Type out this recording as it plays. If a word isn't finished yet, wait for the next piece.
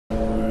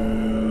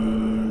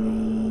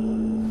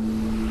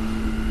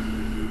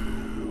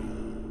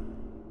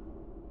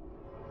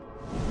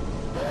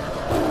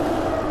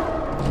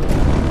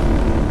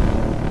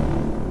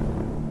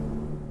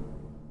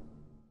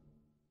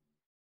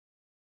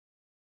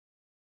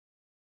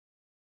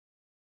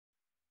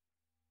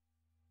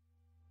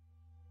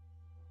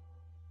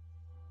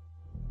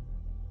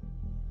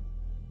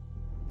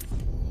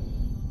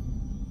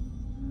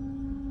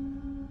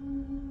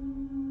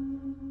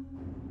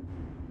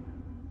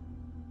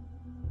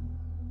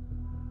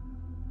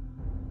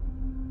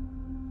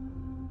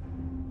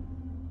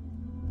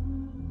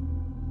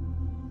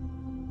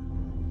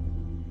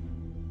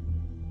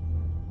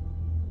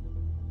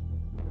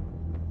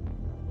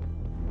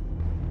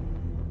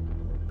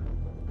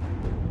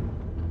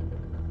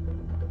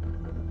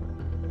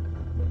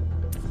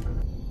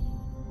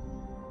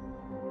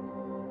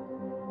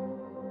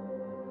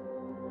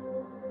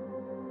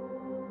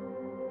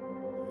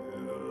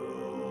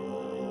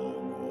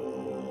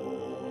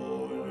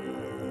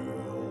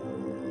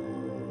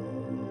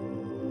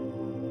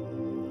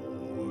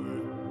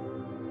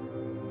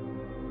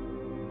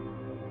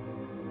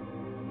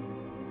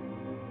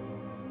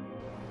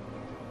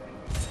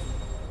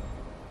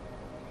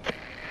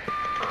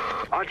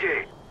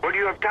AJ, when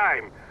you have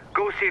time,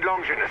 go see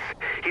Longinus.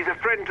 He's a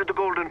friend to the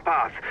Golden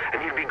Path,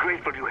 and he'll be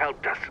grateful you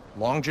helped us.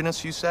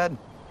 Longinus, you said?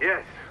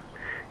 Yes.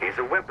 He's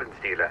a weapons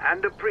dealer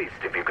and a priest,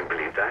 if you can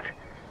believe that.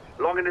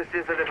 Longinus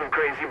is a little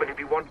crazy, but if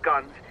you want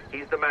guns,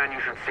 he's the man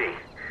you should see.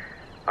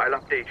 I'll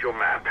update your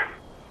map.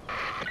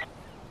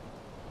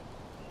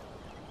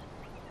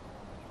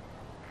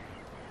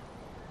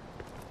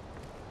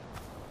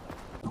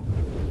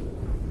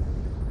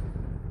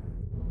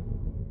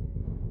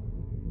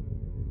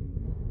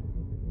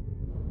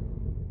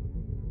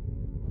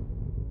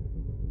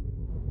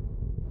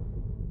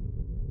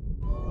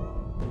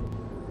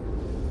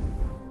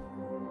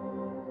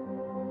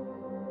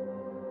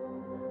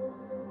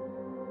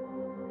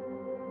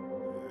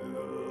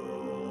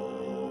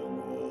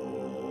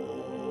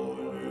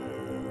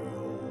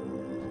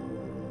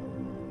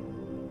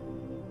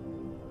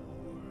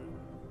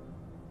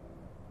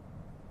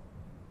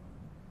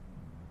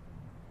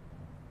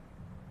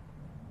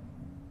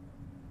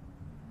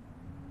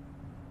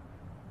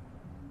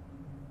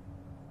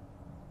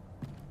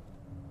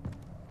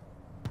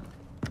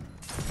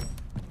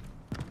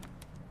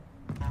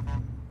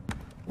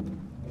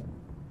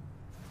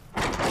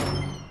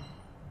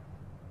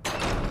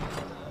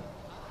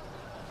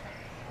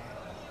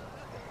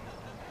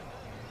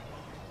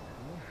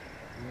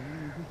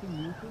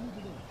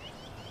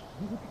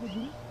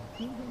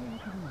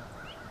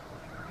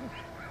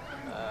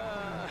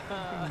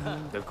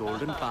 The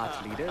Golden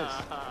Path leaders.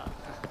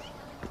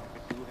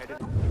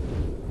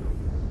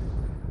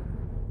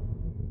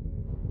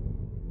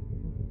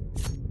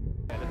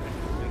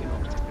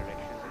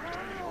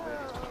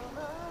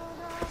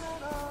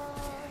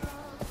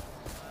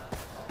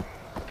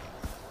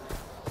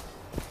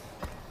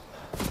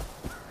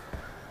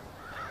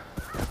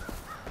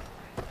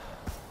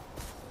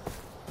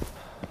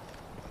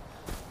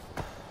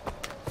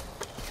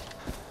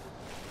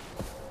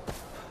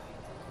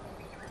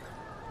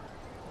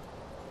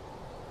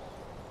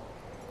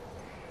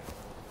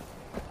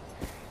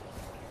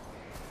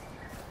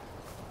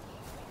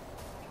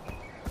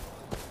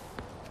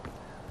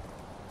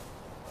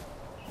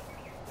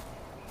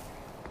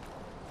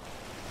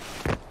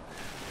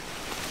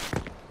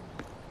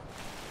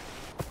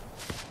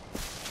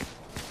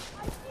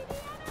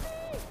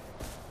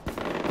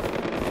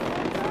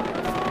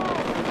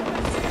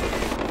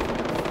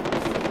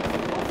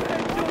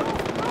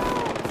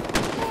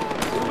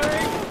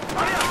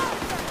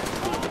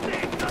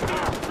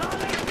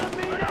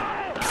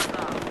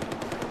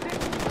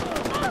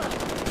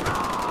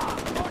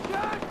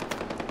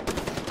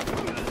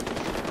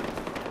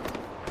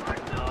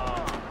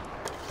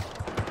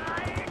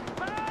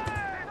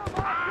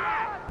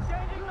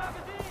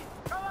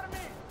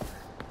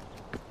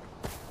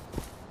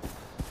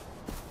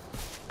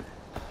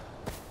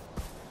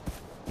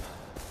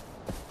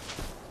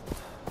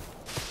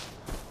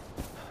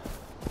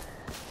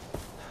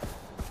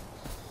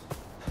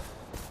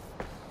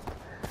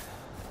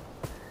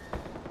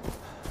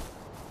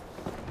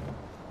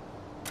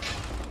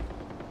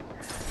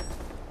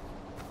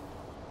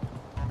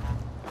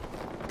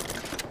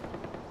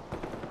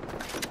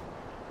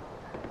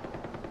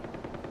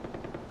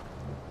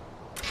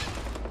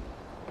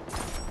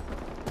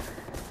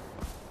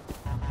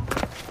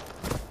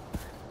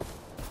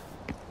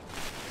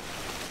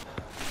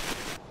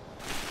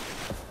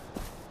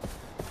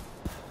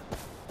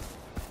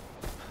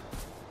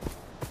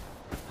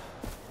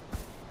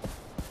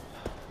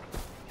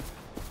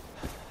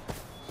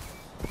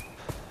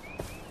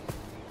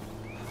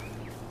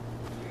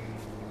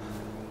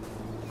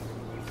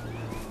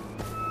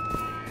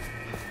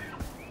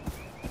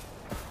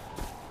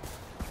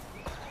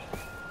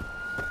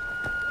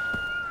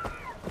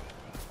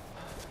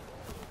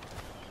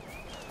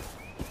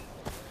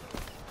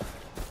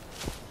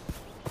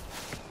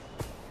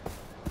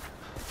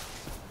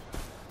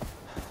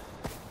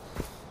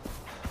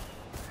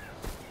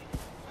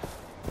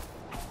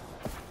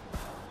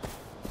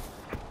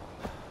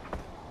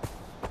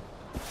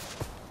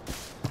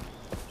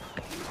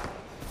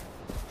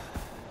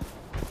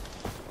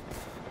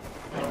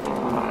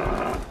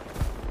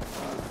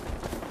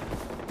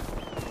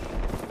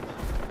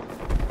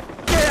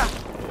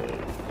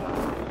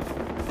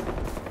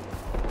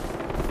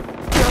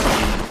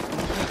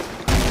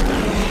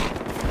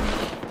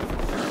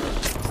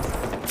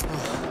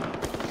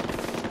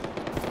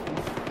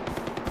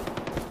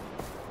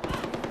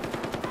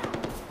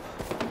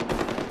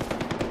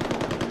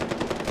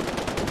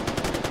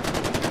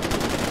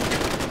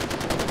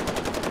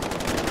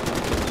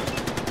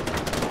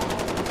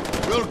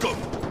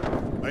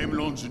 Welcome. I am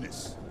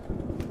Longinus.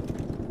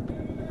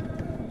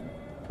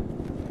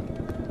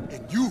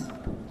 And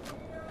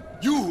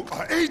you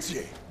are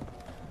AJ.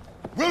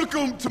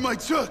 Welcome to my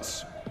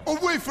church.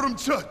 Away from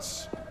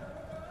church.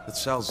 That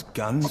sells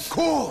guns? Of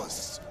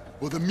course.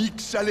 For the meek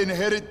shall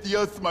inherit the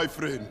earth, my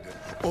friend.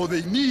 All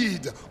they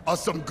need are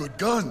some good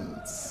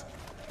guns.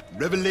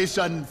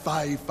 Revelation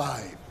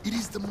 5:5. It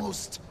is the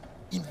most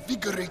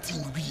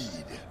invigorating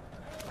read.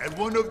 And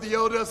one of the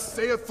elders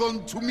saith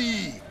unto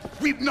me,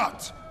 weep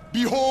not,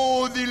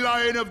 Behold, the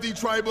Lion of the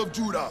tribe of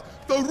Judah,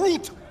 the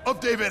root of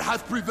David,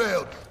 hath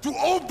prevailed to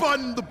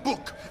open the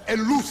book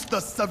and loose the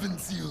 7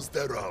 seals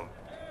thereof.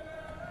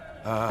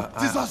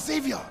 It is our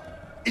Savior.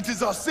 It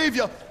is our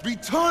Savior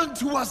returned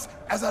to us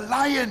as a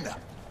lion,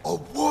 a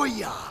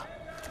warrior.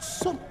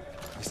 So,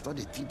 I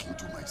started thinking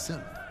to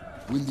myself,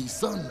 when the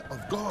Son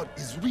of God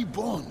is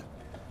reborn,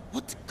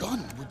 what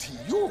gun would he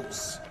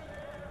use?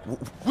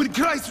 When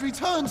Christ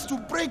returns to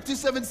break the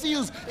 7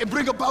 seals and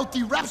bring about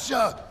the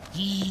rapture,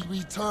 he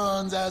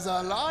returns as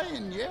a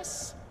lion,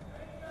 yes?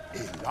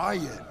 A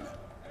lion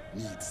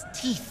needs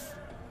teeth.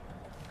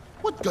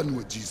 What gun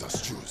would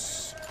Jesus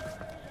choose?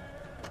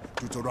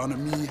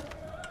 Deuteronomy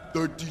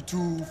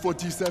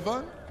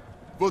 32:47?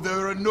 For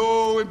there are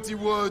no empty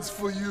words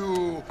for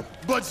you,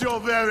 but your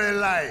very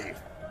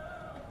life.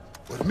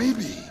 Or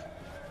maybe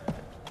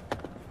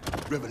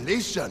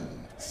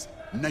Revelations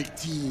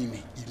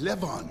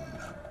 19:11.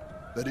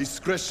 The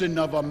discretion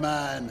of a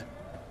man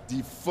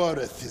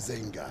deferreth his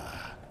anger.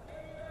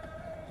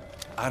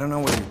 I don't know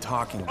what you're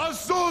talking about. A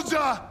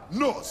soldier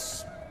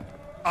knows.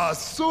 A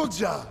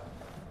soldier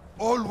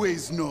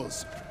always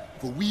knows.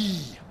 For we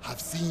have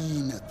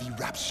seen the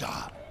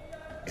rapture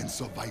and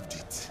survived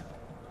it.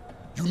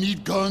 You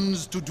need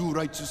guns to do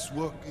righteous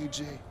work,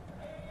 AJ.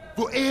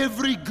 For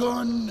every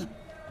gun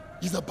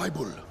is a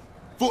Bible.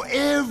 For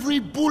every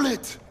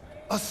bullet,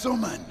 a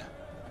sermon.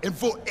 And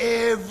for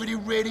every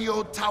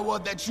radio tower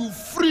that you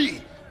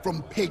free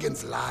from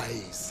pagans'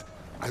 lies,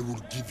 I will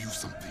give you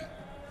something.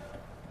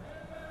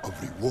 A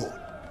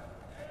reward.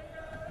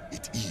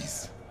 It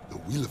is the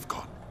will of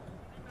God.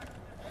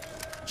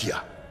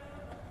 Here.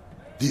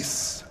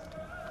 This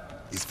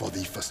is for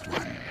the first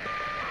one.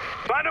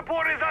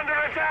 Vanderpoort is under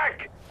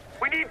attack!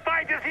 We need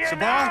fighters here Sabah,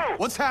 now!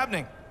 what's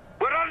happening?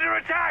 We're under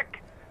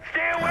attack!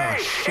 Stay away!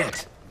 Oh,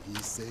 shit. He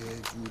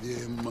said to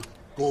them,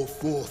 go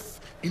forth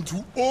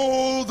into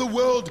all the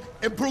world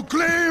and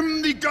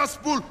proclaim the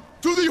gospel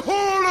to the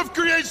whole of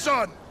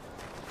creation!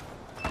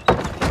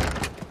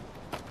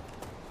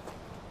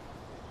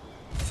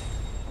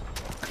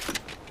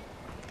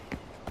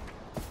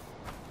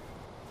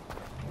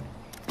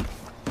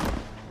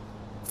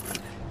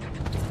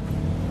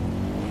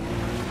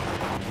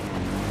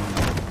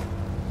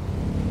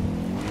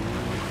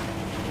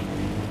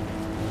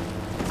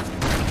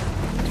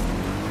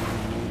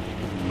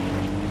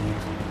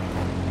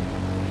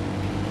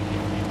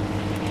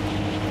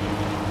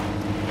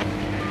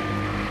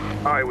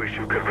 I wish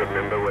you could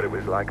remember what it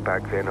was like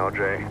back then,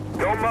 Audrey.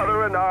 Your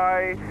mother and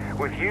I,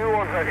 with you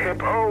on her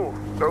hip, oh,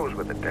 those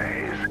were the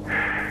days.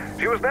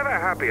 She was never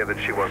happier than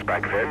she was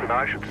back then, and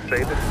I should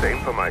say the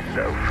same for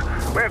myself.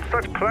 We had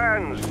such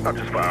plans, not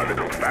just for our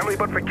little family,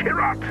 but for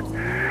Kirat.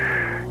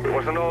 It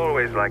wasn't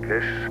always like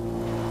this.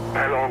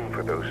 I long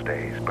for those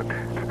days, but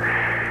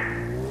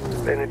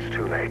then it's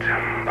too late.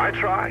 I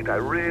tried, I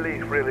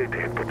really, really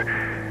did, but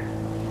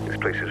this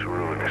place is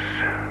ruinous.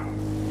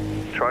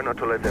 Try not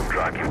to let them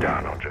drag you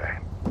down, Audrey.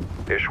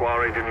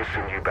 Ishwari didn't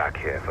send you back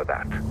here for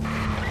that.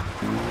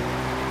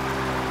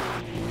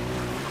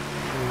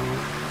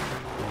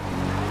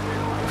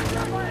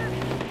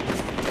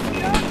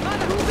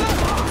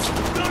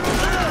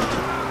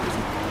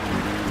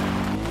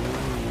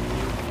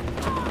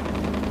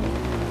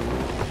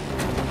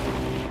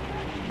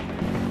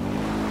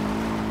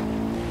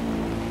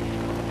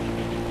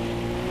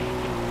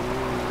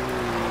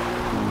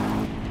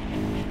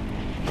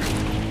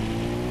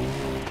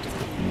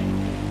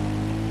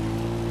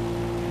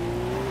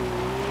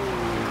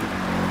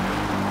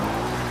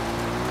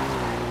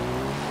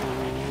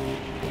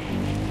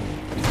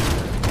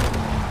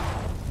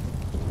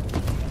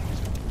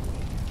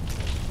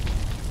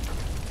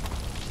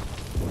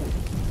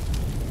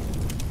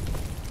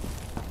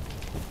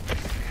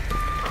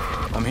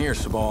 I'm here,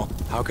 Sabal.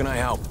 How can I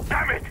help?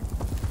 Damn it!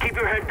 Keep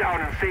your head down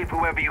and save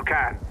whoever you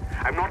can.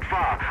 I'm not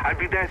far. I'll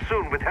be there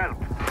soon with help.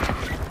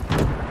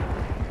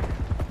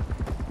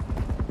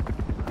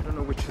 I don't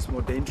know which is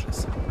more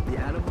dangerous, the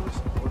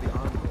animals or the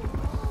army.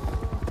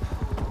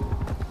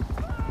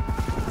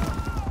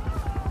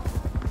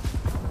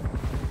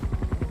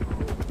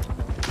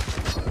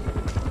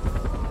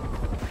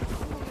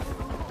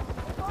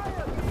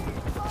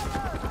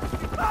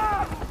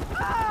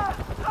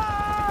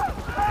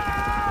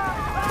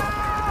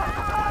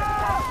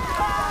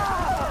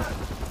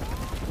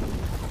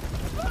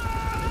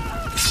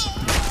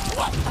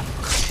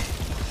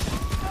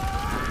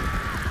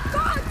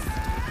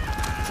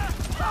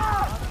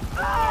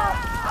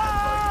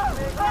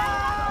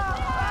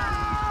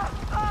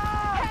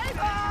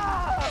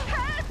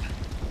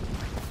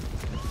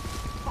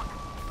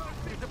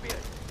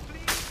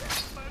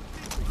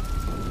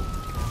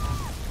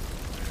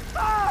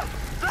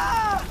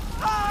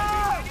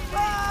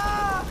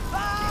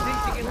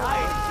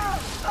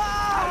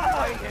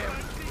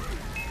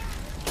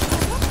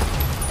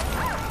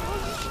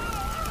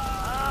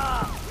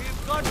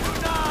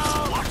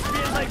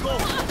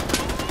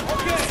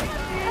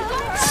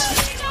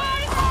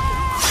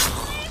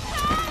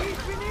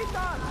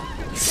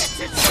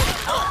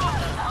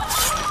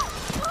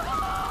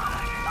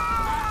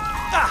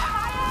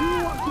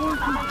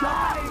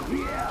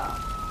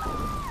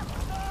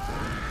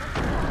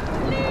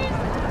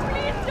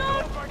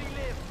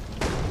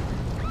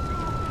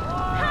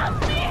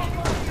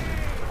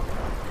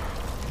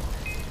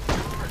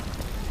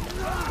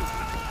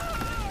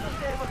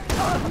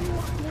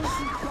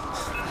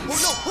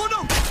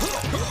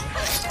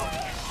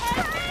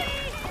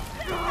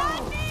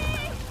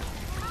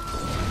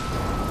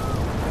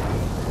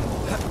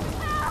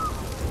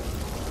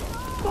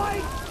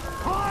 Fight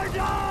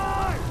harder!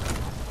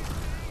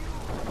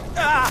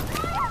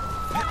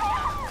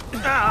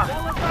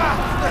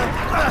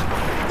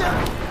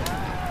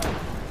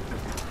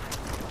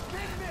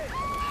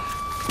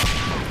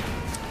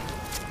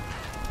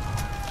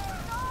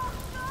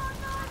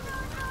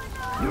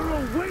 You're a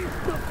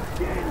waste of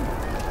skin!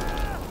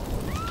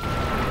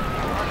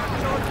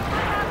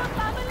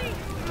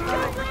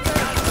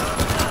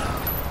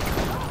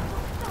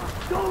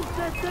 Don't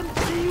let them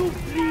see you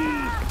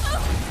bleed!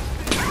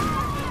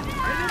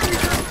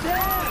 Enemies are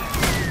there!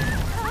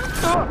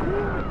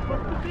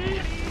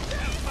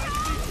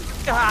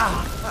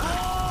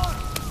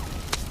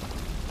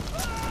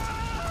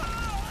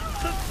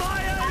 The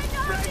fire is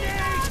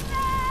spreading!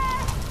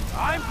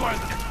 I'm going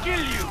to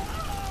kill you!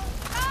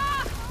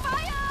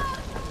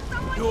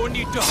 No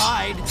need to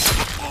hide!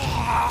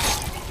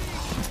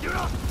 You're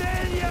a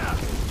failure!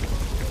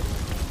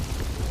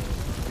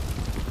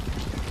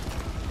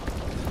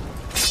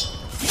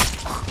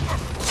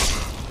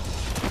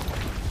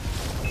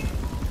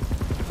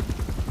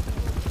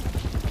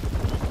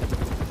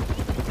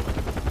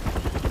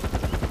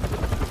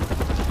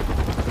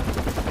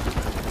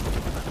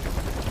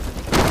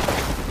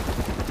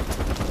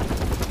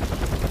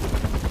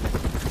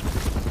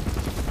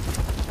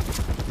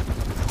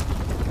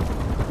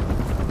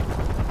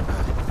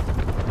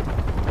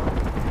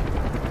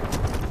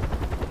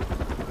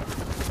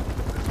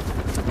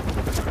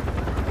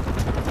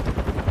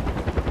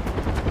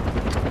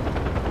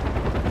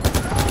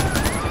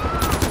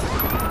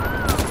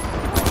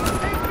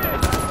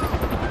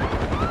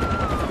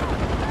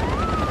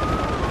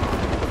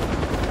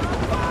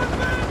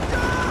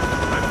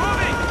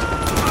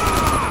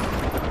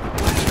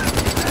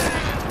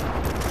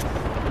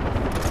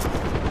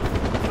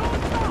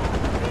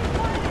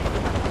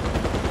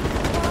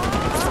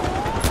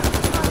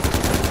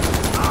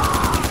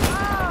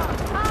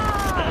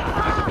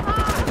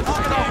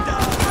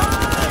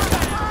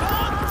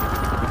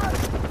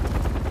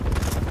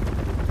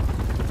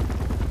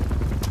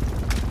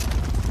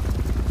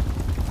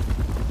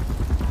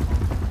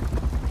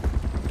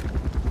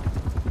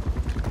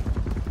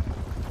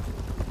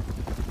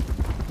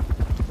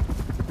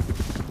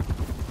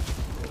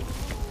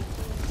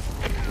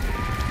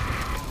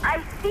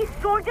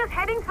 Soldiers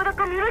heading for the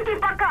community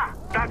bunker.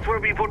 That's where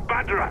we put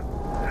Badra.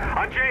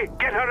 Ajay,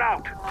 get her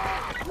out.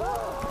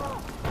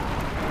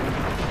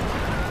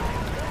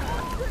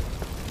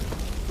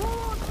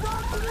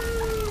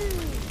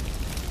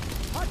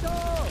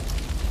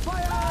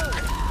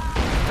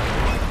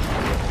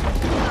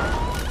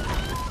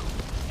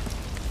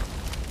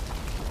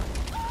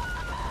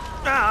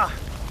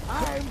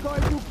 I'm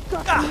going to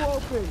cut you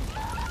open!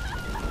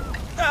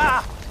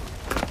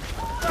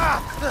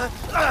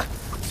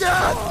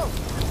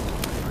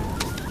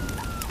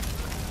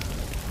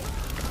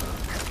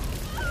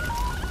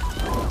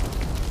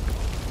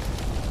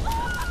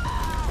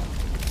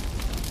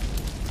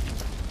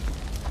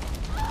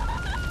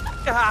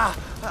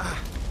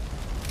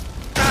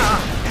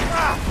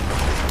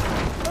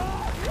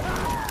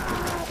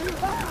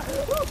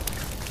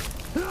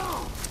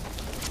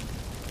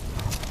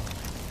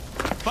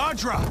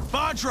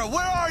 Badra,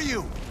 where are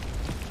you?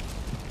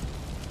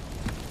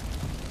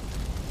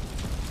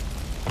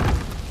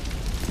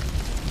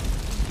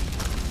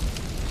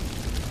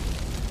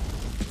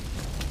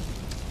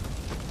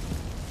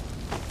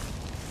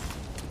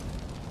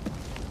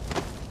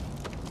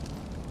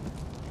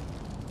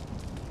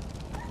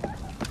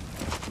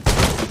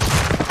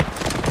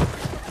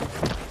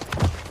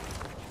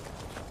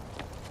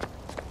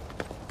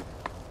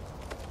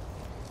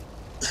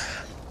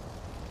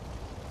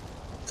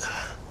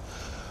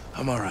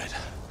 I'm all right.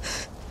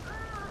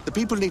 The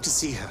people need to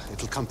see her.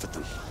 It'll comfort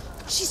them.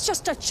 She's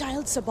just a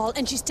child, Sabal,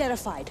 and she's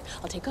terrified.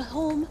 I'll take her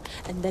home,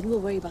 and then we'll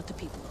worry about the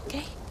people,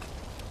 okay?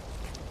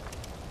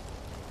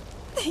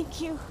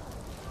 Thank you.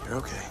 You're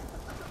okay.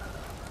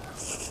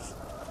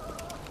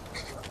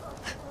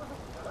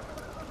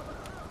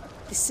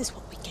 This is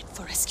what we get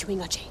for rescuing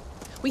Ajay.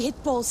 We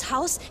hit Paul's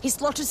house, he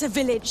slaughters a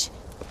village.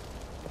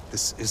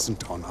 This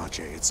isn't on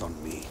Ajay, it's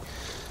on me.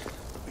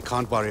 We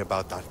can't worry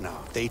about that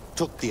now. They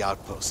took the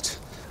outpost,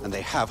 and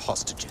they have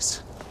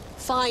hostages.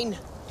 Fine.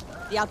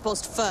 The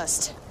outpost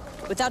first.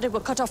 Without it,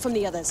 we're cut off from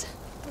the others.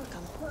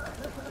 Come.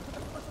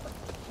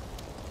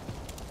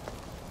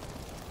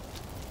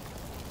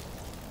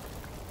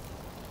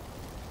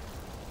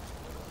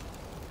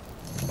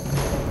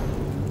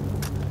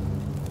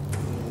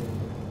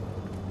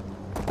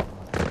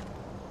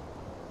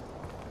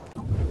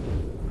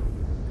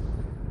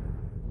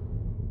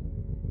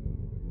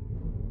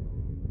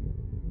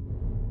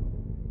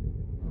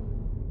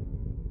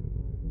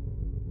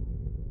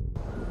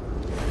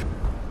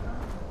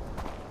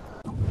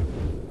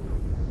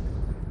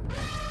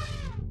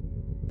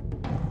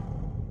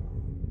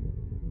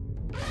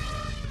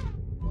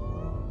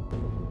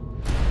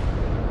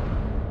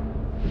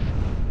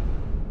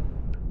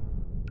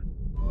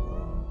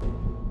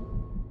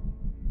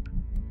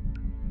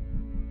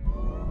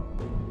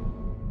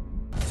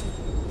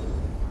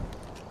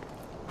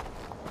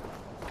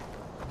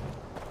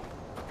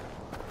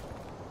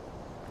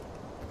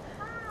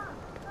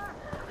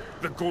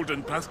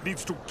 Golden Path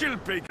needs to kill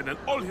Pagan and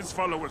all his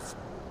followers.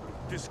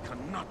 This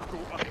cannot go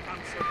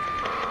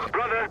unanswered.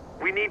 Brother,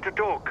 we need to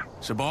talk.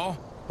 Sabal?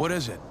 What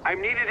is it?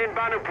 I'm needed in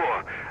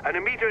Banapur, and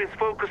Amita is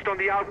focused on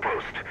the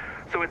outpost,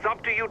 so it's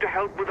up to you to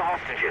help with the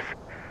hostages.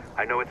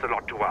 I know it's a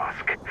lot to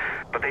ask,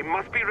 but they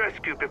must be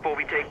rescued before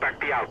we take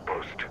back the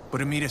outpost.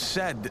 But Amita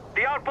said...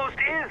 The outpost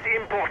is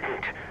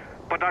important,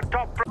 but our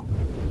top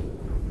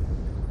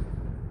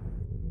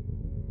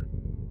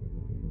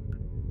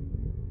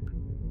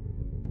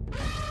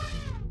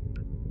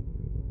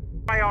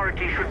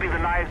priority should be the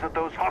lives of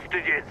those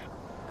hostages.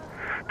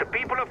 The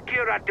people of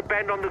Kyrat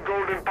depend on the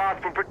Golden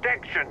Path for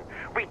protection.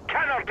 We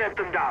cannot let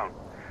them down.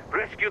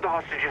 Rescue the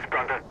hostages,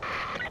 brother.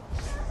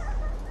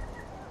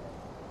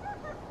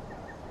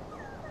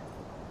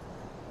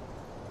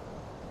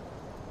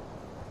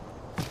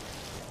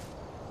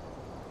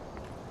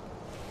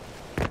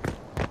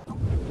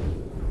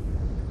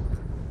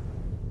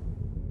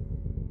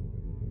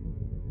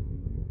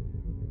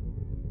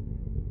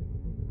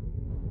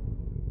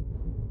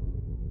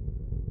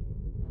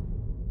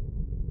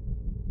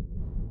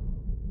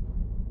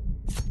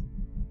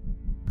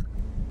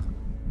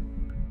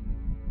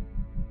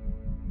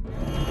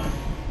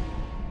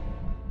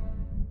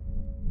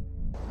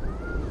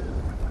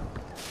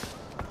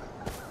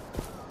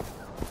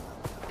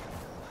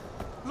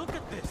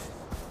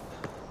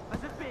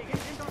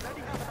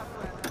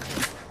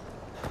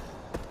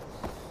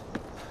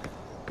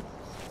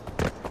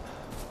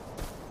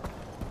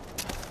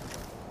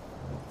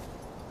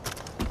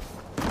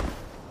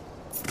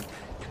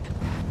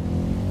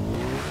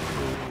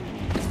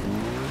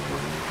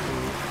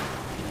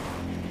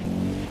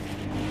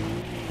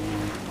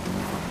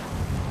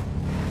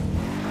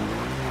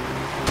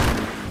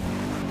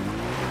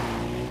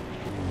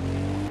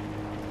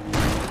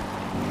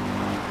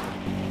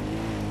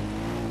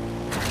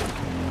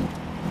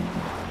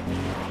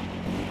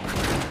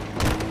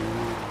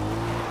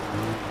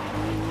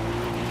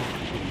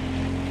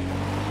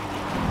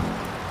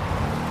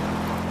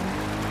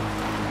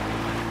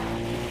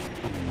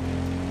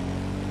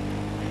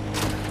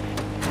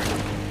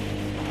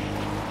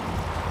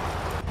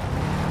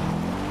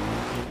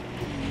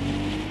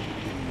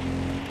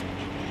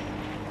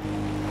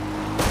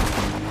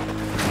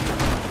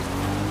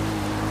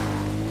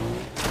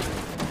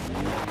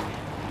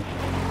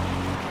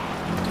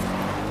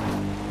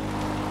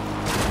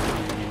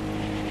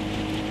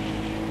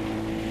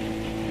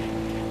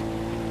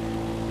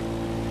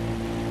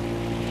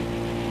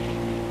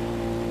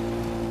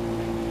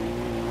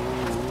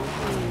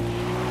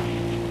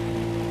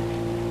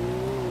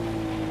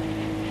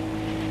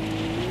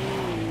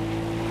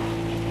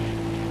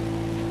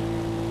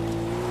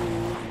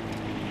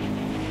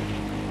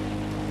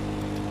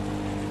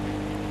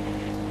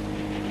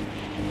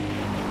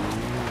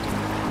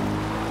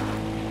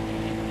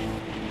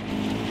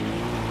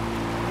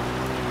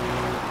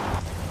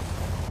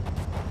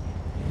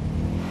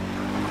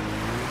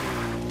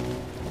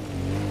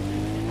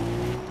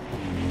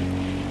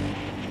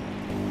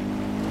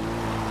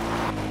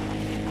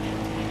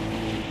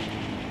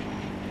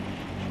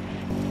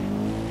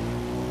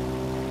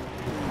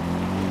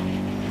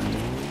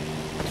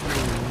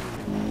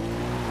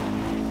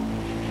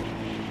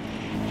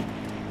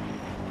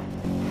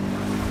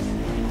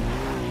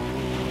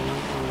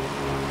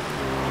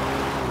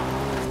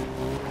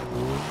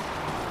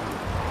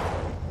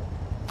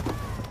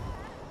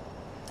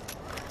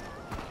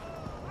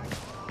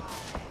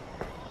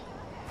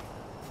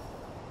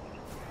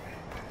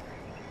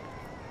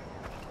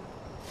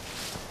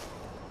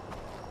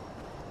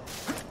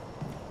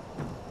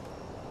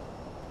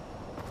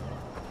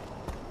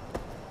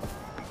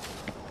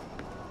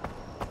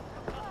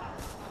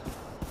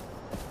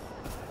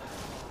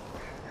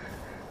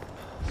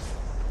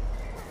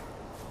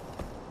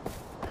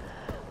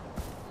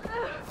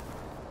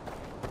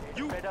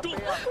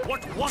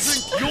 What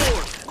wasn't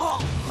yours?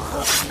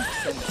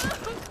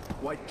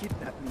 Why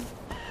kidnap me?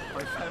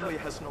 My family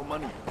has no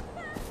money.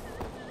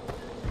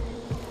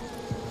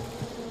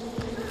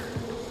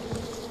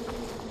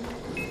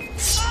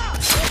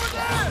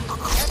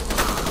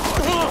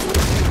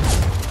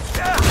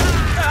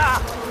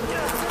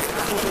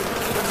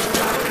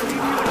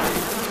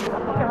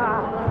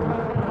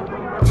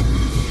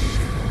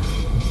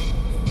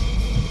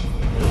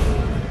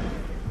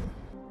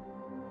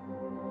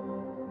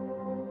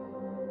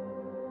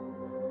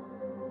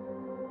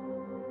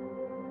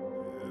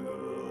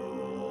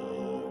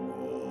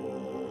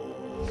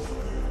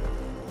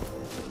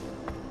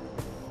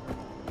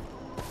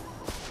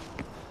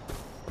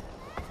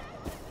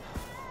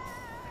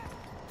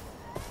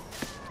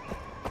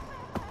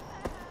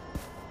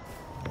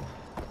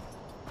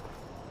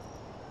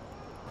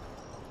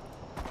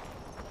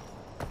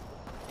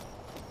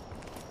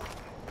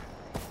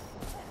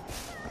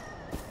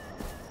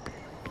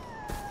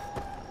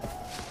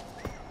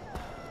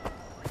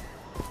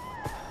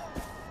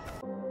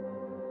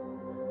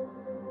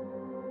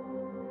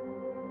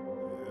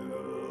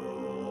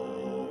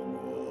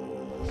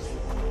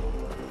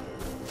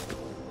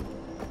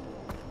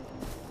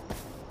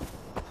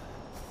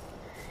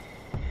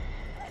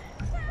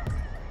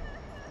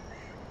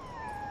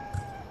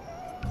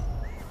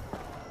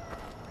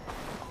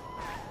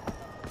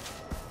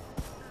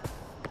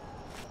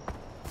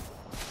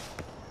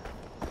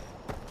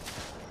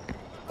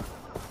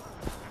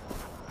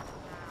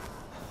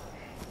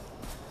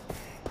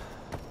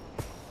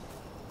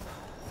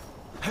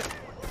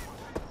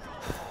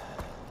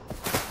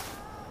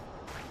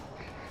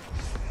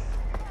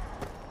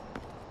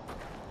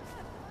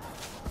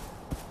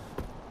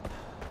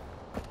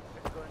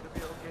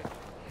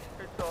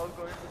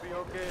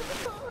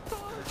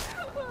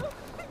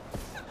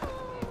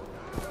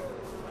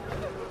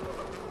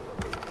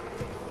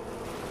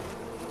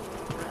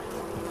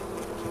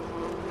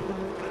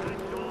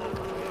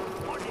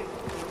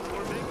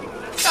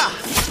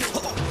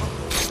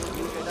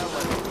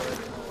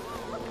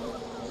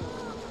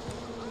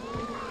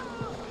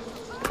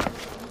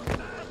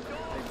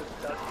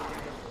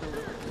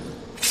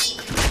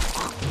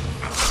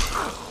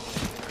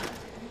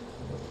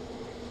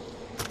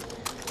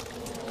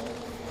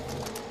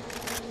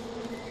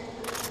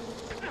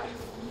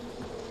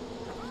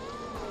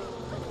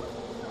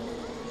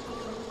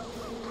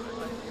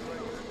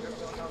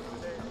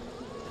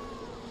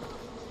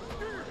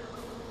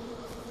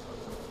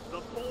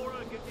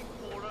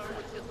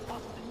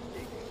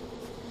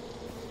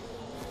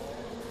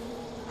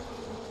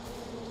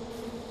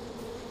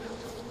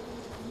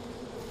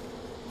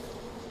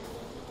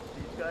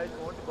 Guys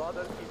won't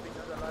bother keeping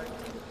us alive.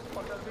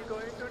 What are we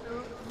going to do?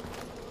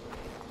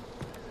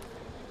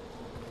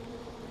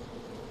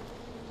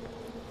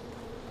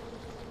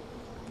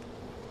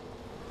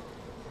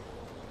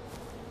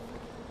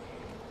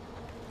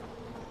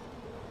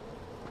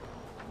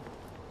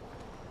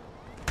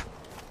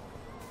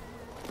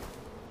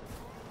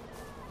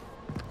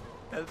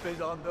 Help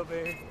is on the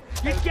way.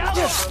 Help is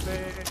on the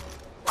way.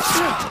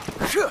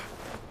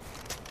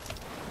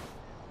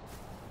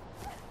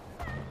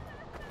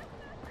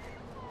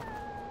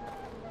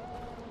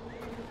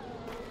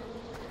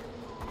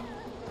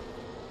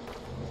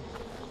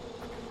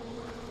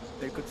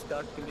 They could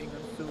start killing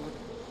us soon.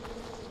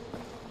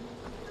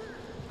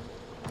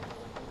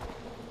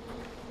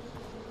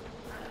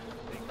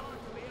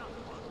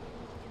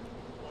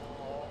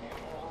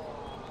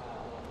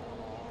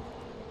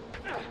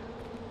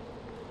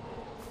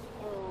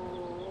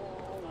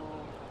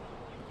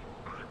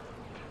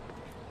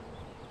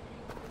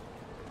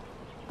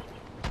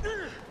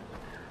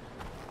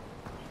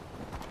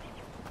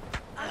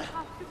 I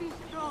have to be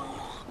strong.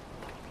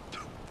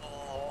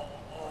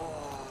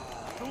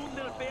 Soon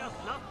they'll pay us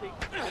nothing,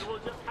 and we'll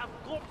just have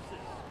corpses.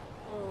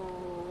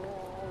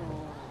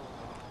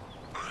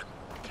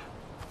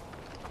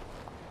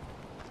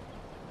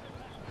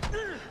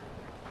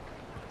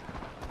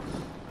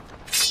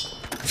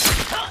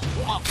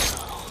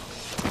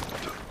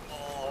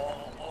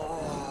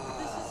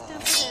 This is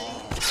temporary.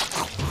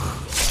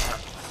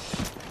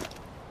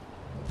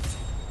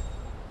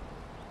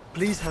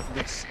 Please have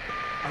this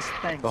as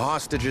thanks. The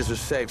hostages are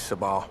safe,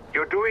 Sabal.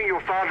 You're doing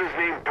your father's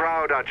name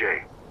proud,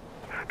 Ajay.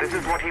 This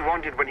is what he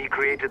wanted when he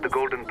created the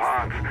Golden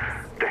Path,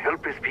 to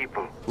help his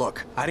people.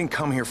 Look, I didn't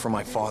come here for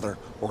my father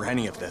or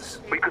any of this.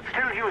 We could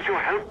still use your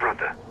help,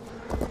 brother.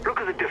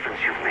 Look at the difference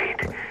you've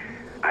made.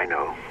 I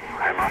know,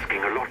 I'm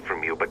asking a lot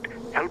from you, but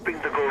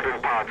helping the Golden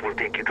Path will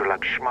take you to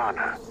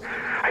Lakshmana.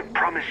 I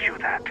promise you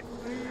that.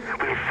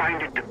 We'll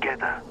find it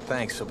together.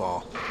 Thanks,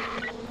 Sabal.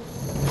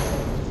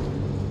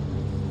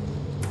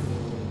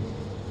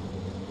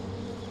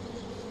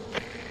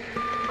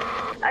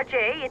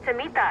 Ajay, it's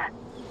Amita.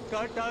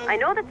 I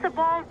know that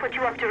Sabal put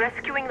you up to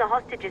rescuing the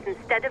hostages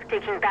instead of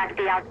taking back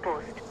the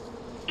outpost.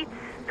 It's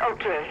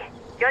okay.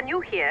 You're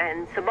new here,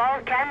 and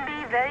Sabal can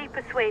be very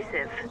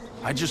persuasive.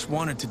 I just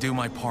wanted to do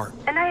my part.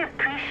 And I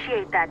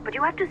appreciate that, but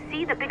you have to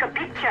see the bigger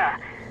picture.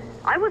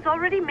 I was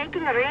already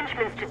making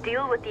arrangements to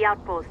deal with the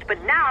outpost,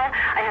 but now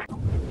I have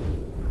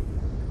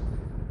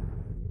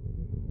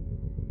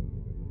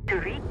to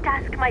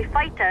retask my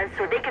fighters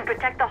so they can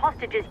protect the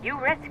hostages you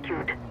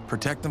rescued.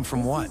 Protect them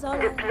from what?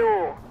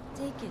 Diplo.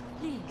 Take it,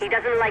 please. He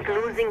doesn't like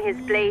losing his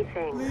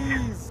playthings.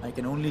 Please. I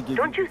can only give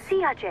Don't you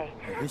see, Ajay?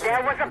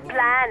 There was a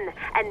plan,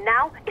 and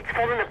now it's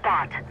fallen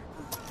apart.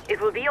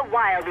 It will be a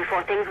while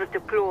before things with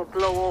Diplo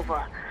blow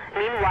over.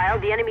 Meanwhile,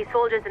 the enemy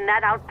soldiers in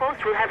that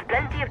outpost will have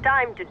plenty of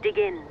time to dig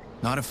in.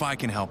 Not if I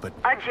can help it.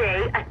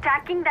 Ajay,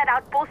 attacking that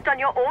outpost on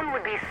your own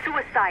would be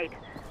suicide.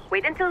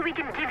 Wait until we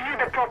can give you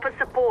the proper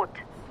support.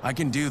 I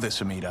can do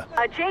this, Amita.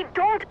 Ajay,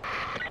 don't...